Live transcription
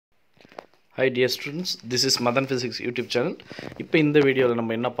Hi dear students, this is Madhan Physics YouTube channel. இப்போ இந்த வீடியோவில்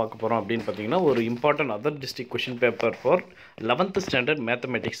நம்ம என்ன பார்க்க போகிறோம் அப்படின்னு பார்த்தீங்கன்னா ஒரு important other district question paper for 11th standard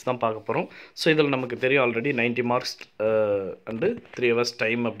mathematics தான் பார்க்க போகிறோம். ஸோ இதில் நமக்கு தெரியும் already 90 marks and 3 hours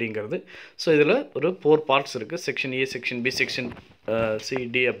time அப்படிங்கிறது. ஸோ இதில் ஒரு 4 பார்ட்ஸ் இருக்குது. Section A, section B, section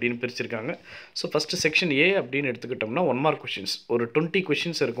CD அப்படின்னு பிரிச்சிருக்காங்க. ஸோ ஃபஸ்ட்டு செக்ஷன் ஏ அப்படின்னு எடுத்துக்கிட்டோம்னா 1 mark கொஷின்ஸ், ஒரு 20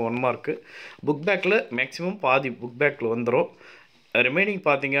 கொஷின்ஸ் இருக்கும் 1 mark. புக் பேக்கில் மேக்ஸிமம் பாதி புக் பேக்கில் வந்துடும். ரிமைனிங்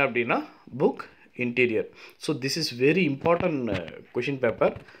பார்த்தீங்க அப்படின்னா book interior. So this is very important question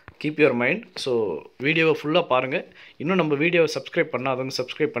paper. Keep your mind. So வீடியோவை ஃபுல்லாக பாருங்கள். இன்னும் நம்ம வீடியோவை சப்ஸ்கிரைப் பண்ணாதவங்க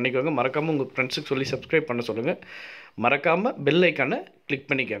சப்ஸ்கிரைப் பண்ணிக்கோங்க. மறக்காமல் உங்கள் ஃப்ரெண்ட்ஸுக்கு சொல்லி சப்ஸ்கிரைப் பண்ண சொல்லுங்கள். மறக்காமல் பெல் ஐக்கானை கிளிக்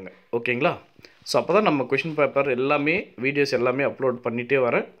பண்ணிக்கோங்க. ஓகேங்களா? ஸோ அப்போ தான் நம்ம கொஷின் பேப்பர் எல்லாமே வீடியோஸ் எல்லாமே அப்லோட் பண்ணிகிட்டே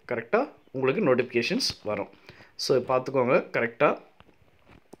வரேன். கரெக்டாக உங்களுக்கு நோட்டிஃபிகேஷன்ஸ் வரும். ஸோ பார்த்துக்கோங்க. கரெக்டாக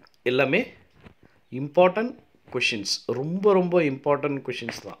எல்லாமே இம்பார்ட்டன்ட் கொஷின்ஸ், ரொம்ப ரொம்ப இம்பார்ட்டன்ட்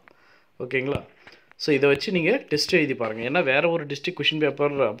கொஷின்ஸ் தான். ஓகேங்களா? ஸோ இதை வச்சு நீங்கள் டெஸ்ட் எழுதி பாருங்கள். ஏன்னா வேறு ஒரு டிஸ்ட்ரிக்ட் கொஷின்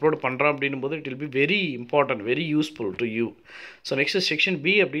பேப்பர் அப்லோட் பண்ணுறோம் அப்படின்னும் போது it will be very important, very useful to you. So next section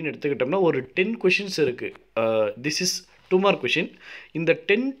B அப்படின்னு எடுத்துக்கிட்டோம்னா ஒரு 10 கொஷின்ஸ் இருக்குது. This is 2 mark question. இந்த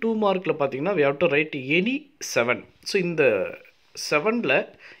 2 markல பார்த்தீங்கன்னா we have to write any 7. So இந்த 7ல்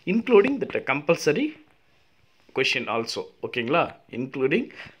including the compulsory question also. ஓகேங்களா? இன்க்ளூடிங்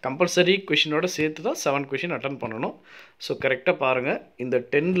கம்பல்சரி கொஷினோட சேர்த்து தான் 7 கொஷின் அட்டன் பண்ணணும். ஸோ கரெக்டாக பாருங்கள். இந்த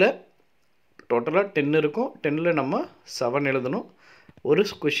 10ல் டோட்டலாக 10 இருக்கும். 10ல் நம்ம 7 எழுதணும். ஒரு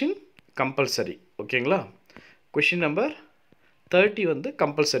கொஷின் கம்பல்சரி. ஓகேங்களா? கொஷின் நம்பர் 30 வந்து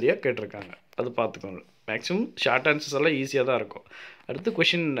கம்பல்சரியாக கேட்டிருக்காங்க. அது பார்த்துக்கோங்க. மேக்ஸிமம் ஷார்ட் ஆன்சர்ஸ் எல்லாம் ஈஸியாக தான் இருக்கும். அடுத்து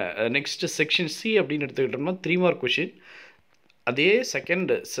கொஷின் நெக்ஸ்ட்டு செக்ஷன் சி அப்படின்னு எடுத்துக்கிட்டோம்னா 3 mark கொஷின். அதே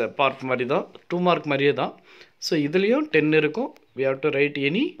செகண்ட் பார்ட் மாதிரி தான், 2 mark மாதிரியே தான். ஸோ இதுலேயும் 10 இருக்கும். we have to write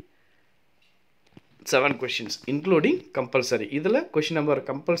any 7 questions including compulsory. இதில் கொஷின் நம்பர்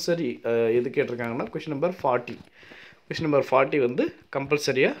கம்பல்சரி எது கேட்டிருக்காங்கன்னா கொஷின் நம்பர் 40. கொஷின் நம்பர் 40 வந்து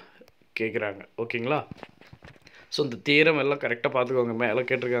கம்பல்சரியாக கேட்குறாங்க. ஓகேங்களா? ஸோ இந்த தியரம் எல்லாம் கரெக்டாக பார்த்துக்கோங்க. மேலே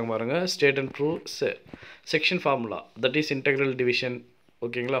கேட்டிருக்காங்க பாருங்கள். State and prove section formula, that is integral division.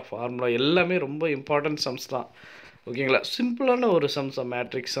 ஓகேங்களா? ஃபார்முலா எல்லாமே ரொம்ப இம்பார்ட்டன்ட் சம்ஸ் தான். ஓகேங்களா? சிம்பிளான ஒரு சம்ஸ்,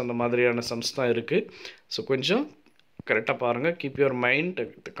 மேட்ரிக்ஸ் அந்த மாதிரியான சம்ஸ் தான் இருக்குது. ஸோ கொஞ்சம் கரெக்டாக பாருங்கள். Keep your mind,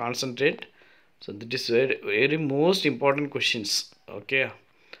 concentrate. So திட் is very most important questions. Okay,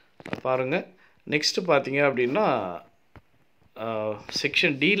 பாருங்கள். நெக்ஸ்ட்டு பார்த்தீங்க அப்படின்னா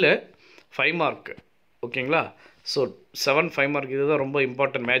செக்ஷன் டியில் 5 mark. ஓகேங்களா? ஸோ 7 5 mark இது தான் ரொம்ப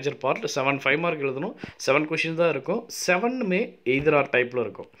இம்பார்ட்டன்ட் மேஜர் பார்ட். 7 5 mark எழுதணும். 7 கொஷின் தான் இருக்கும். 7மே எய்தர் ஆர் டைப்பில்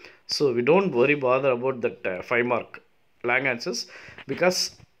இருக்கும். So we don't worry father about that 5 mark long answers. Because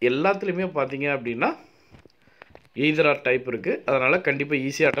எல்லாத்துலேயுமே பார்த்தீங்க அப்படின்னா எய்தர் ஆர் டைப் இருக்குது. அதனால் கண்டிப்பாக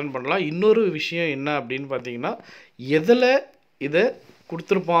ஈஸியாக அட்டன் பண்ணலாம். இன்னொரு விஷயம் என்ன அப்படின்னு பார்த்தீங்கன்னா எதில் இதை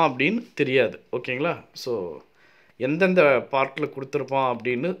கொடுத்துருப்பான் அப்படின்னு தெரியாது. ஓகேங்களா? ஸோ எந்தெந்த பார்ட்டில் கொடுத்துருப்பான்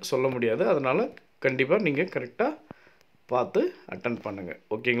அப்படின்னு சொல்ல முடியாது. அதனால் கண்டிப்பாக நீங்கள் கரெக்டாக பார்த்து அட்டன் பண்ணுங்கள்.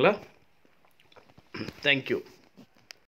 ஓகேங்களா? தேங்க்யூ.